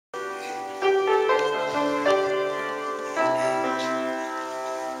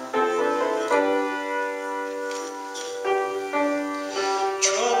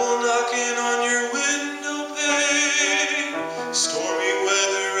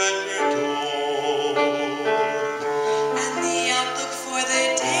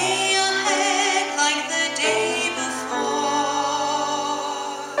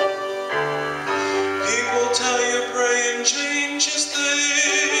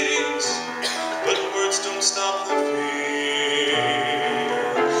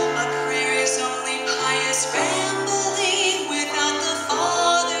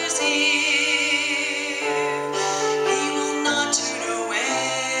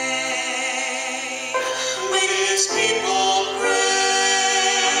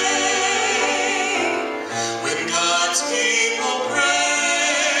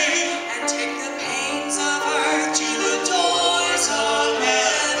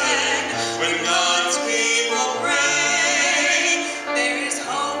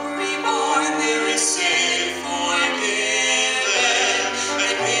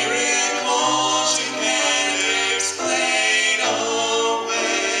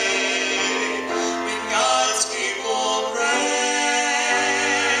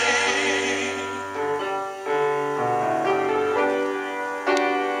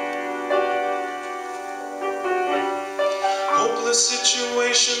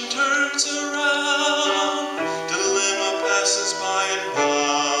situation turns around, dilemma passes by and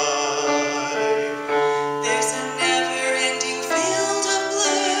by. There's a never-ending field of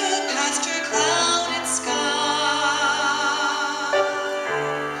blue past your clouded sky.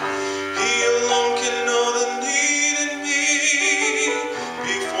 He alone can know the need in me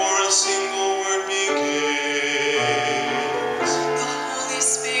before a single word begins. The Holy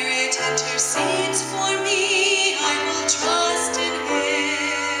Spirit intercedes for me. I will trust in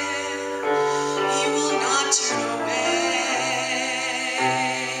Him. He will not turn away.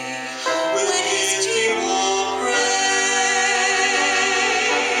 When His people pray,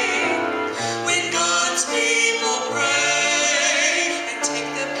 when God's people pray, and take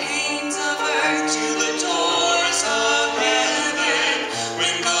the pains of earth to the doors of heaven.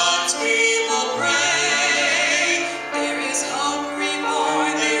 When God's people pray, there is hope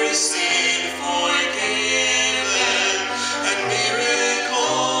reborn, there is sin forgiven, and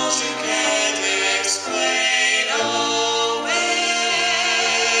miracles you can't explain away.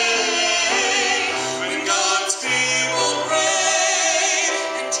 When God's people pray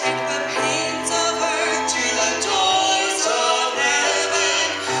and take the pains of earth to the doors of heaven.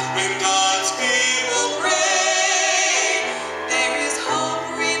 When God's people